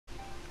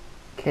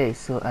Okay,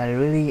 so I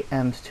really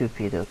am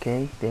stupid,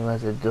 okay? There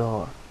was a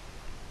door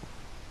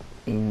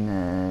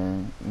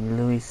in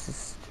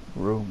Louis's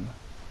room.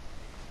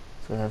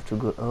 So I have to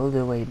go all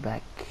the way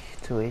back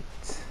to it.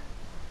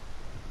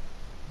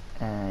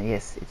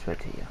 Yes, it's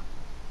right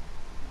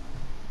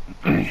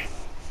here.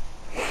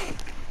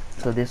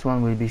 So this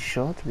one will be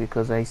short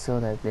because I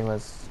saw that there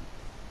was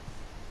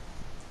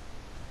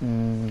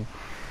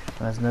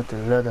not a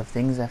lot of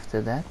things after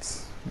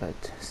that,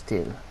 but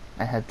still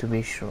I had to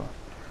be sure.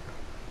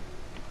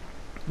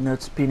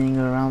 Not spinning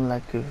around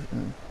like a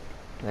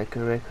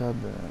record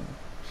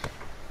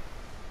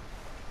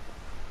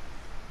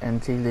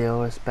until the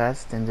hours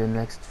passed, and the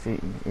next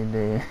in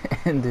the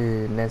in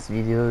the last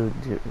video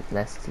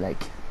lasts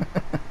like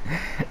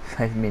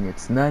 5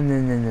 minutes. No.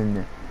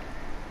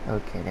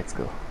 Okay, let's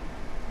go.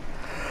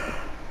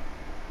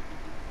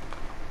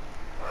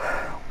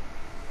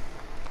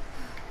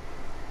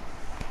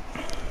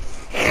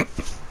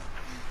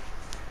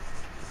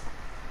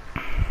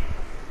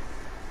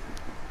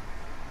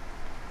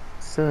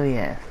 So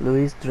yeah,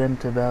 Louis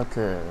dreamt about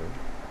a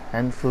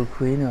handful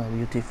queen or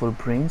beautiful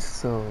prince,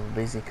 so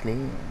basically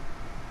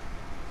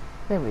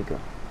there we go.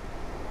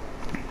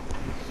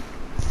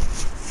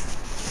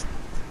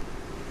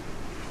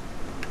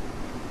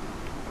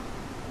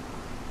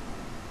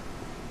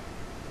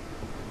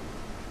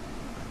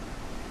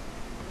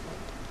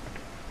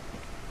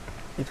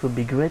 It would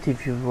be great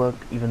if you work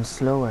even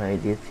slower,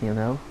 Edith, you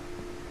know?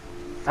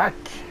 Fuck!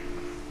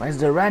 Where's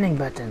the running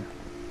button?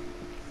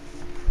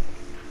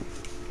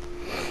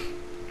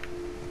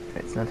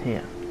 It's not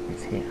here,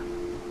 it's here.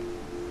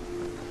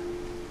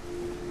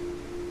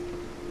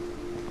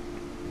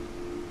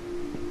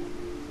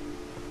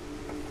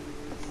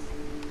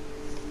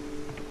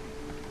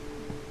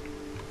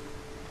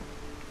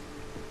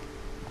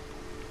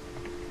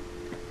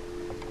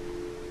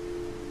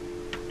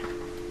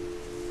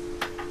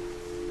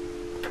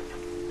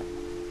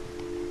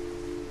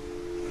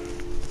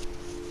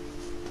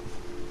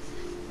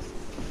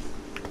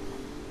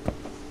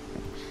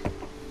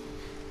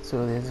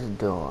 So there's a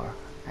door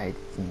I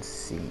didn't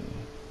see.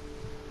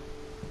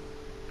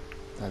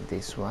 Not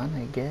this one,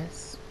 I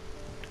guess.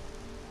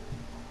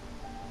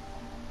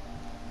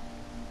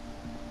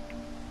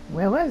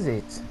 Where was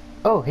it?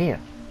 Oh, here.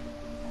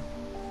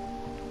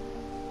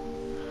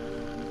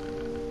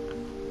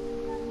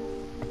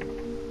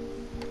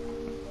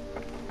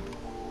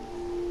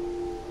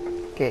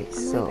 Okay, On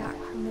the way back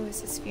from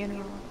Louis's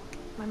funeral,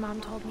 my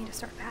mom told me to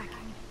start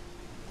packing.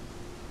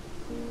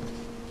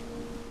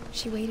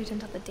 She waited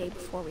until the day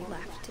before we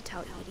left to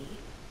tell Edie.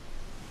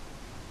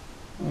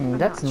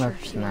 That's I'm not not sure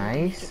if she nice.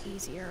 wanted to make it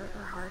easier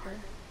or harder.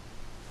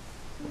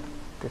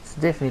 That's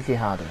definitely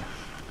harder.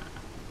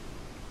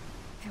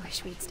 I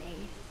wish we'd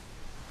stayed.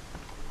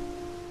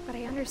 But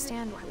I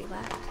understand why we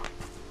left.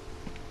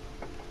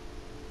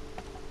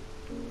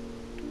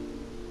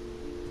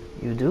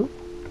 You do?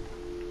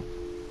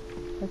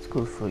 That's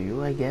cool for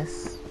you, I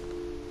guess.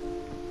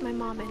 My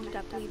mom ended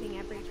up leaving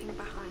everything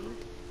behind.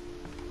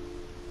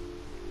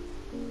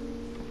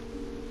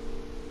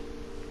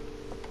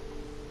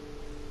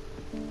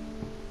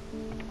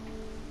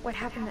 What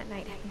happened that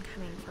night had been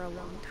coming for a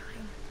long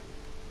time.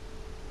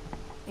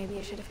 Maybe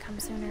it should have come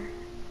sooner.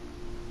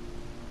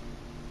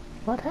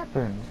 What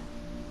happened?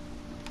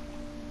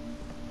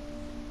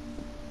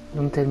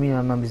 Don't tell me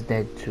my mom is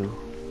dead too.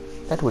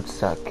 That would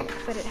suck.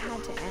 But it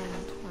had to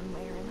end one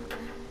way or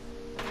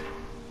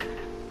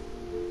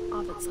another.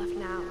 All that's left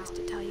now is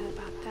to tell you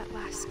about that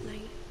last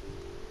night.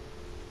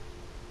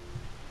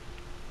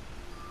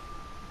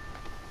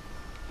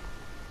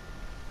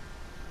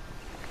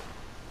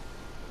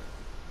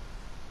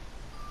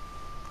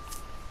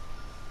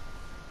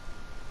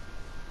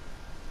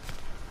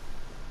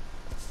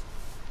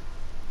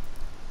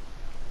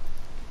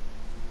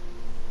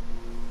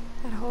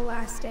 That whole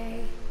last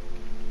day,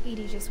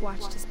 Edie just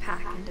watched us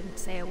pack and didn't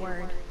say a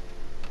word.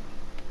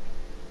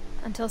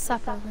 Until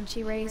supper, when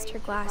she raised her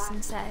glass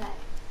and said,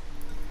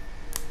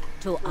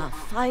 "To our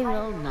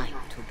final night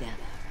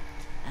together,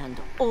 and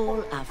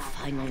all our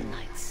final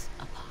nights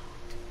apart."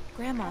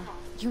 Grandma,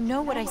 you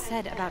know what I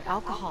said about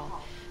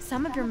alcohol.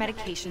 Some of your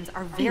medications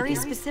are very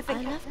Edith, specific.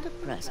 I left a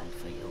present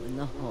for you in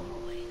the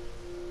hallway.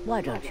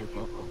 Why don't you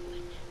go open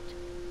it?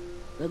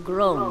 The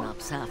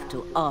grown-ups have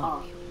to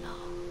argue now.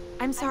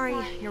 I'm sorry,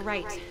 you're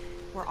right.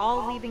 We're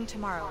all leaving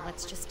tomorrow.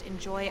 Let's just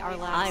enjoy our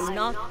lives. I'm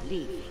not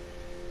leaving.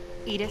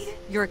 Edith,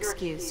 you're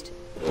excused.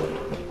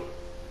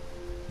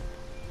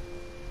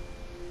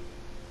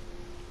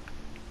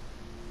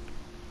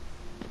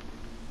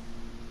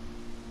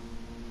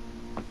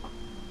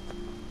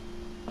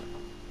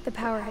 the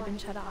power had been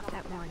shut off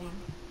that morning,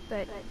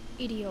 but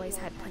Edie always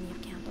had plenty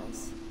of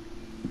candles.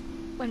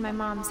 When my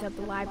mom sealed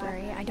the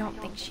library, I don't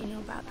think she knew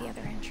about the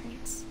other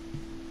entrance.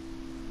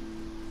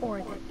 Or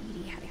that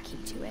Edie had a key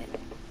to it.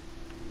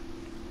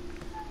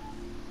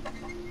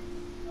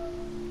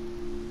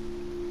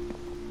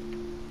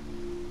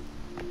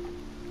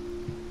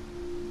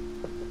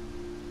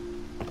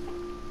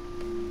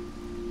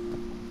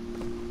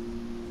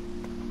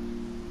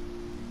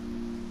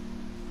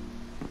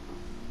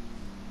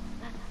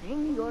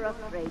 thing you're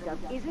afraid of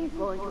isn't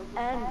going to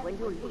end when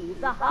you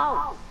leave the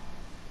house.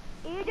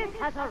 Edith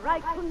has a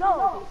right to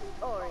know these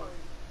stories.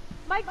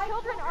 My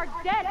children are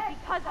dead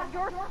because of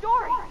your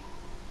story.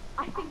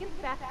 I think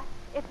it's best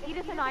if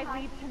Edith and I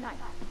leave tonight.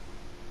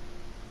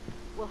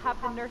 We'll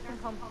have the nursing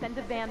home send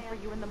a van for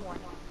you in the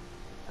morning.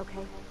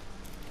 Okay?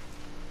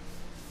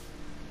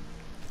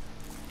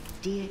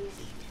 Dear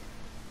Edith,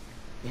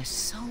 there's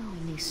so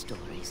many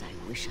stories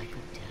I wish I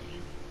could tell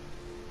you,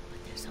 but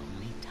there's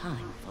only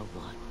time for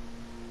one.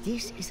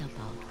 This is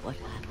about what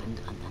happened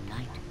on the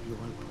night you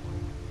were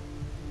born.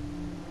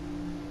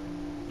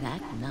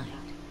 That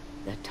night,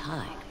 the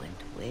tide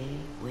went way,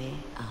 way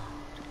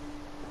out.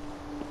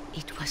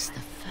 It was the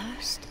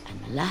first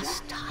and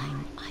last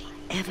time I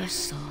ever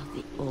saw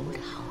the old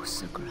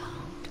house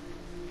aground.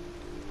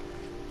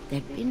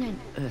 There'd been an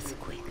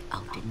earthquake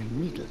out in the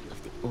middle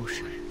of the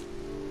ocean.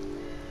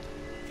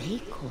 They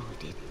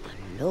called it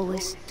the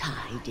lowest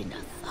tide in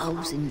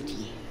 1,000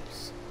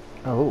 years.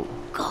 Oh.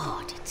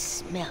 God, it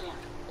smelled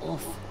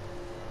awful.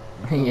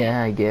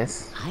 Yeah, I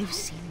guess. I've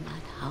seen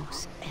that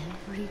house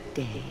every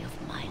day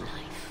of my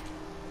life.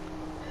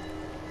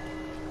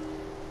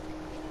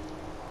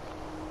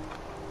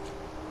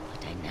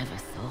 But I never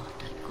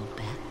thought I'd go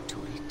back to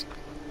it.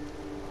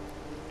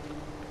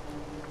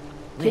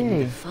 When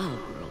Okay. the fog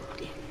rolled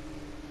in,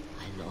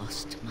 I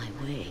lost my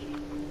way.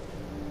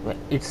 Well,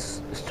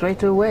 it's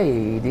straight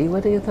away, Edie.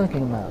 What are you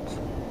talking about?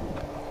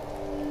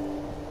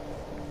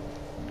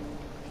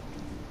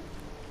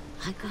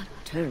 I got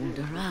turned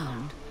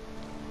around.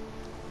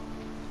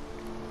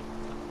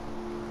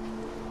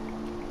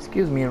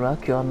 Excuse me,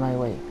 Rock, you're on my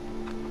way.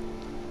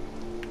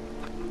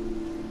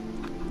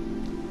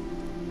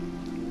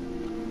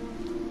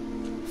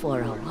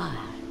 For a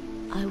while,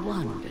 I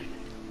wandered.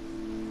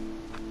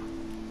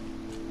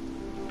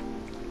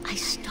 I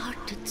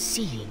started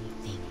seeing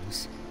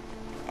things.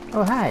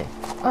 Oh, hi.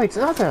 Oh, it's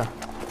Arthur.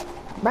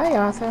 Bye,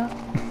 Arthur.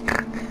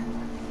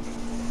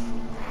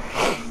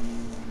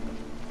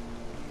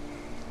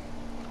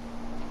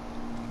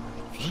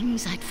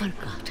 Things I'd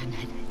forgotten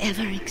had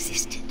ever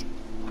existed.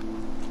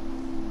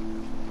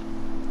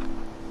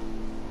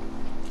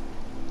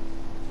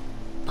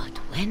 But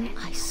when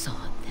I saw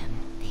them,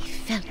 they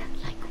felt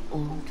like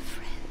old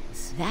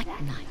friends. That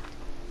night,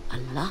 a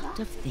lot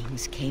of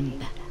things came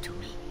back to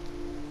me.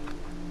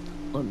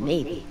 Or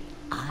maybe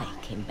I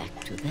came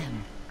back to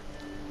them.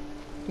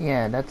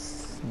 Yeah,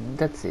 that's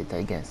it,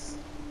 I guess.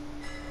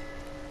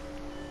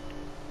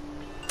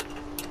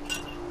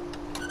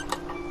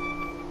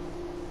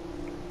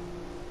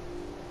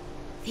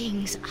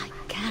 Things I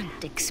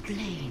can't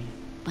explain,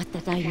 but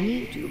that I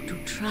need you to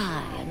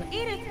try and...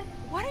 Edith,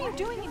 what are you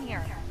doing in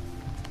here?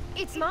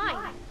 It's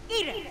mine.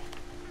 Edith!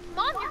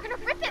 Mom, you're gonna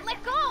rip it.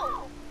 Let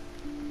go.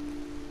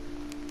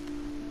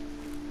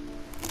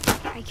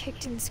 I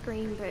kicked and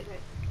screamed, but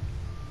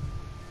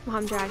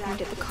Mom dragged me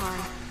to the car.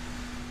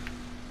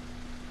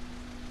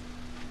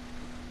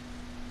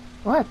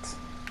 What?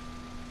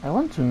 I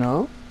want to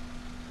know.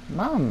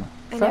 Mom.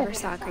 I fuck. never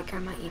saw Great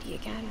Grandma Edie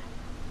again.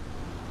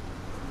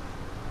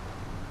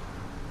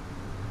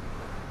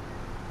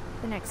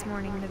 The next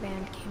morning, the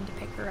van came to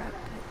pick her up,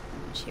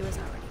 but she was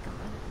already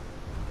gone.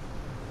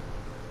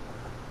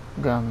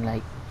 Gone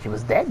like she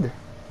was dead?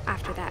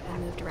 After that, we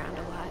moved around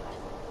a lot.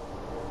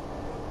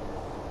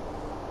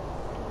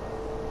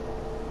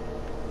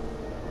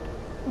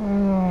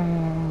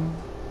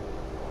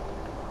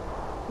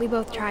 We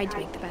both tried to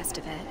make the best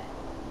of it.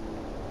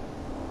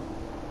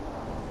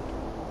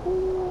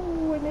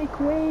 Ooh, I make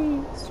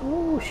waves.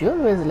 Ooh, she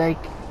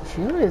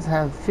always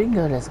have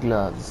fingerless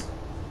gloves.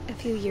 A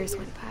few years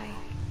went by.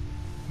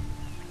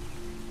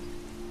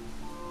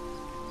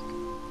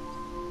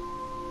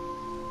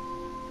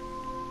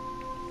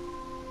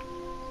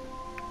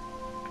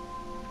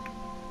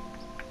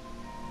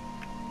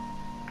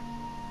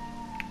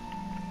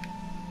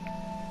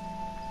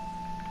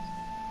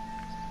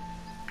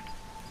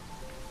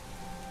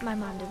 My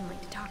mom didn't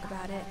like to talk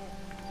about it.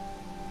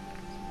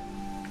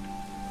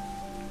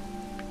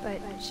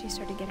 But she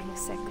started getting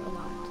sick a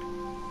lot.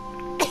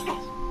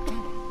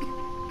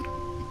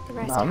 The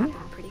rest Mom?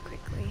 happened pretty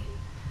quickly.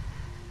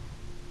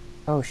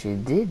 Oh, she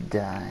did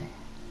die.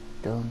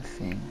 Don't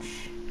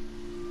Finch.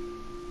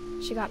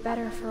 She got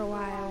better for a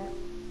while.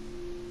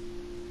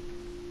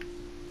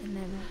 And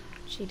then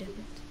she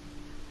didn't.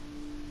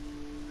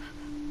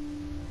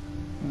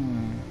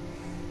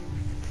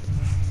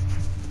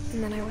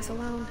 And then I was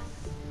alone.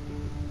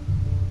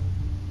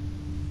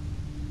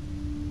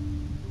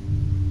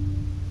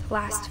 The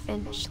last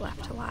Finch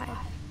left alive.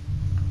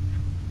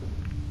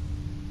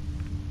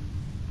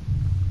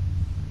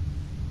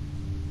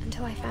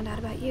 Until I found out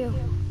about you.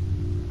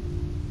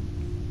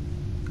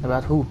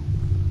 About who?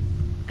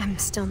 I'm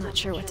still not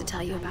sure what to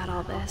tell you about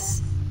all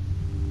this.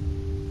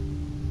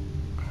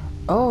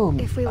 Oh,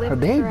 If we her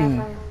lived baby.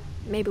 forever,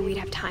 maybe we'd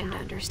have time to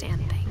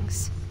understand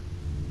things.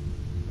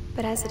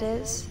 But as it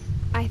is,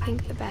 I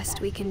think the best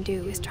we can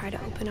do is try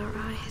to open our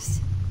eyes.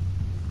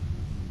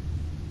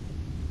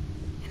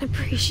 And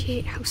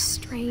appreciate how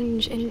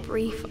strange and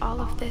brief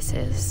all of this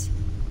is.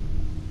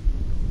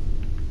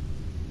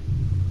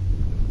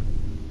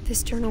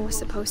 This journal was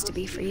supposed to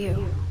be for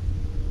you.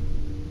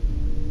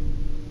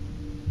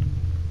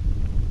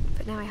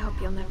 But now I hope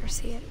you'll never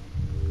see it.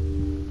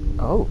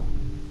 Oh.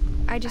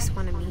 I just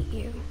want to meet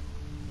you.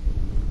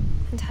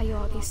 And tell you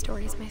all these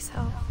stories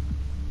myself.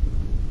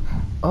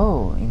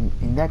 Oh,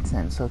 in that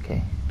sense,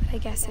 okay. But I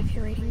guess if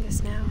you're reading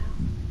this now,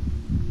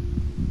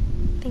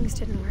 things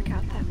didn't work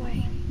out that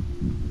way.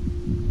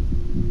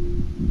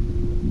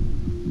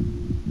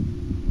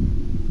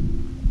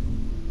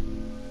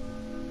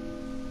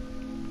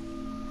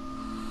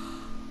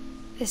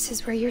 This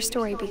is where your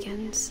story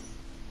begins.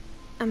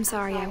 I'm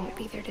sorry I won't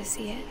be there to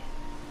see it.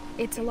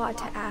 It's a lot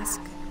to ask,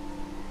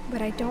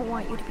 but I don't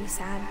want you to be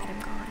sad that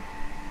I'm gone.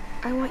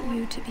 I want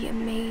you to be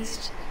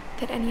amazed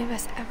that any of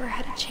us ever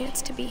had a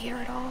chance to be here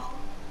at all.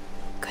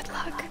 Good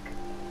luck.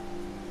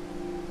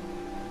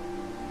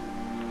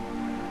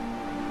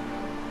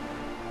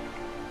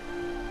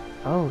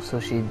 Oh, so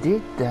she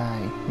did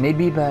die.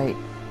 Maybe by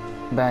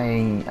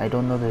I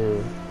don't know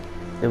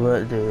the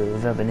word, the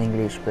verb in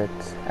English, but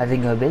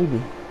having a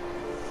baby.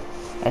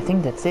 I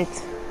think that's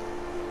it.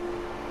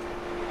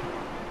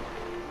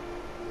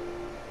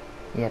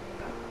 Yep,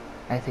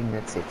 I think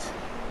that's it.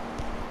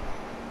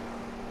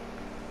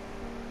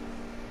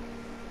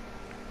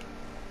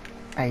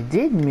 I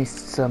did miss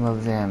some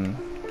of them.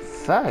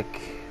 Fuck.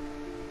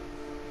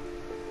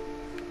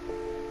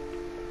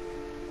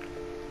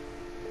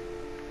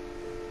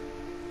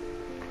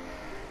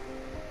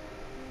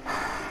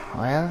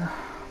 Well.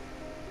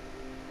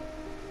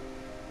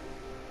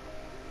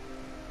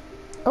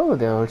 Oh,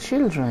 they're all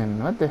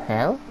children. What the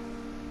hell?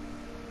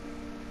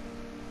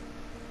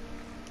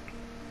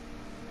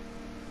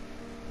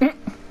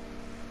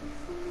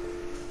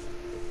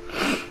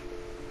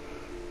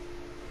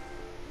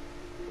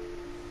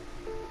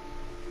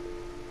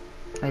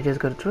 I just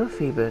got a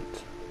trophy, but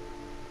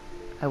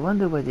I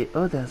wonder where the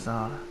others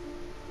are.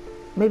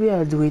 Maybe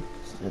I'll do it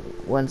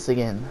once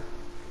again.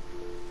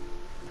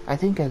 I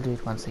think I'll do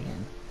it once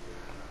again.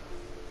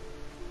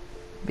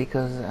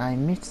 Because I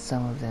missed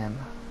some of them.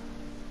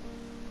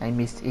 I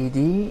missed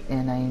Edie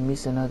and I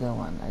missed another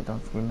one. I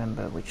don't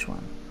remember which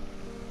one.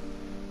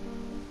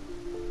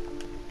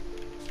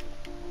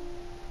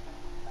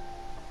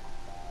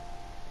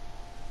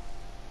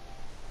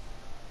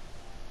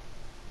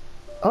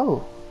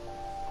 Oh!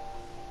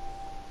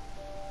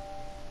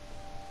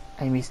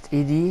 I missed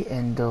Edie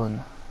and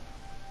Dawn.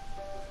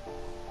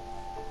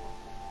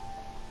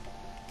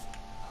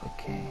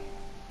 Okay.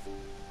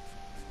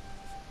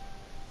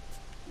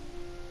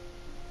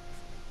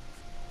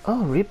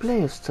 Oh,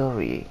 replay a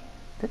story.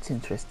 That's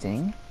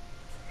interesting.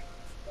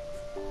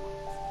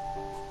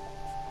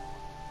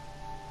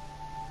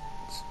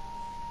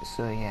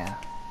 So yeah.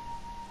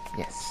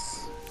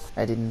 Yes.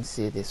 I didn't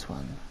see this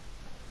one.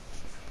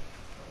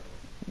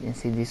 You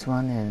see this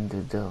one and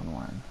the Dawn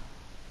one.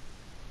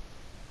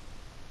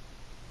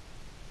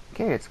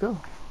 Okay, let's go.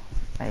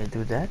 I'll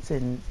do that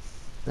and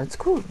that's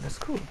cool, that's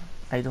cool.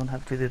 I don't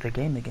have to do the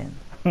game again.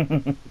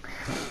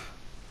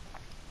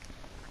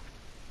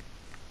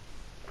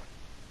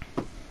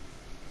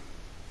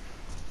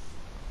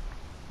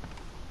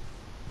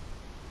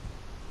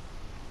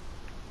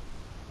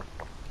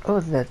 Oh,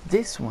 that's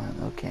this one,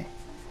 okay.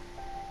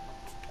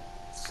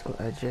 So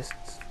I just...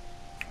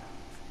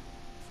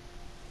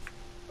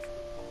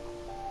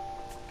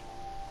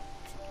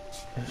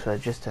 I'll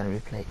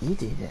replay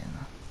Edie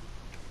then.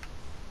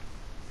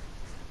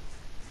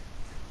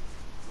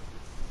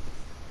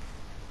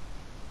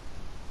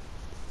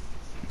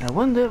 I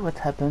wonder what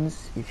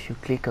happens if you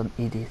click on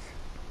Edith.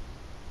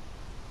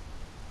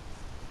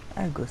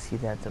 I'll go see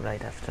that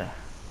right after.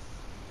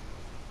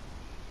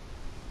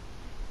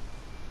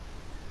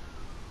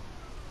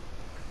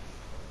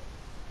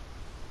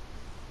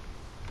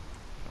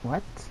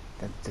 What?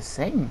 That's the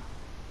same?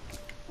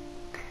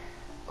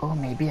 Oh,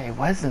 maybe I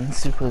wasn't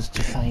supposed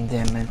to find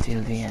them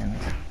until the end.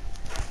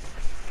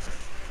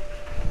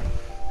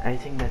 I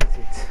think that's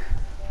it.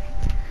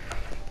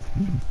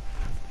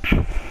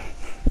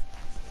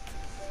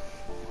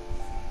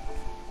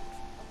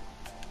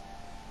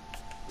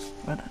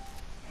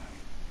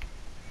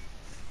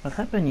 What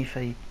happened if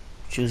I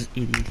choose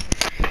Edie?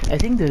 I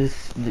think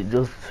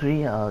those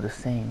three are the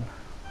same.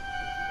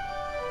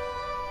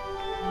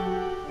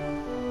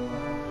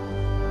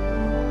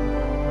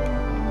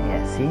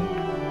 Yeah, see?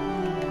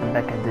 I'm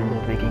back at the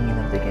beginning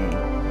of the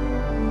game.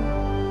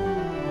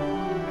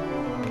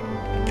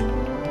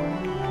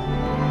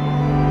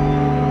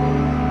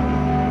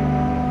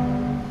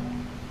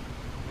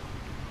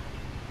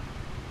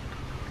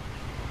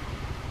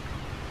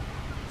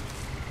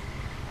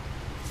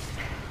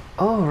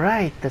 Oh,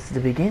 right, that's the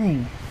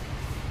beginning.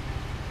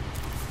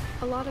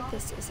 A lot of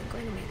this isn't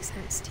going to make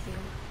sense to you.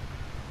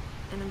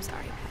 And I'm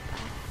sorry about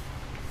that.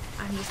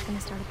 I'm just going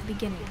to start at the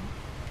beginning,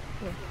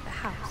 with the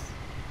house.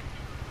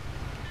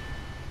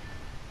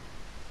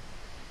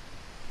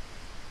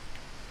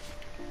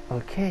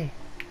 Okay.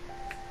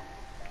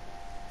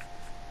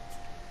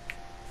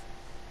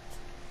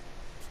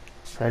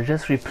 So I'll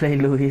just replay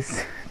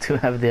Louis to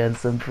have the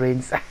handsome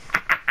prince.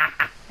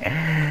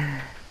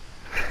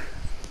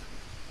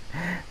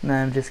 No,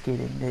 I'm just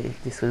kidding.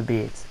 This will be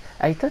it.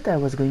 I thought I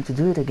was going to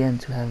do it again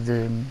to have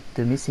the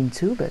missing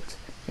two, but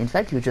in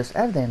fact you just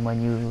have them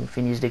when you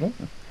finish the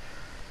game.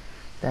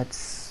 That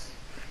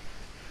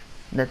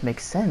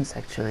makes sense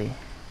actually.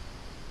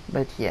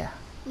 But yeah.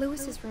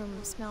 Lewis's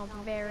room smelled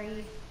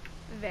very,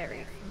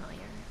 very familiar.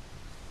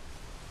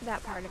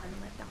 That part of him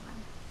lived on.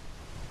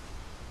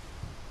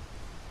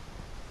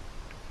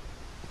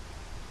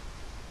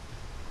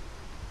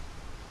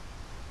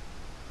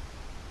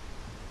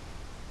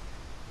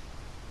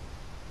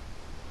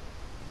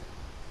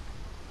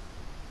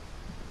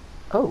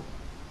 Oh.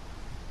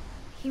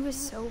 He was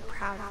so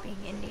proud of being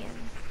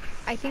Indian.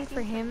 I think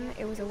for him,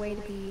 it was a way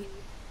to be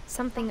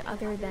something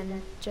other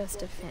than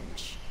just a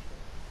Finch.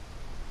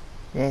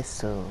 Yes,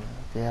 so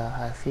they are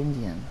half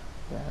Indian.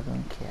 But I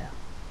don't care.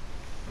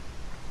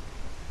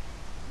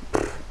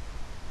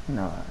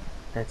 No,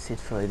 that's it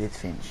for Edith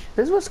Finch.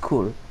 This was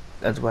cool.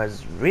 That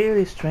was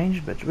really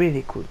strange, but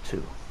really cool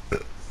too.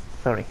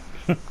 Sorry.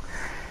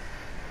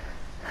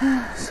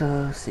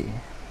 So, see.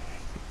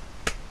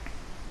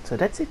 So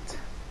that's it.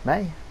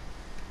 Bye.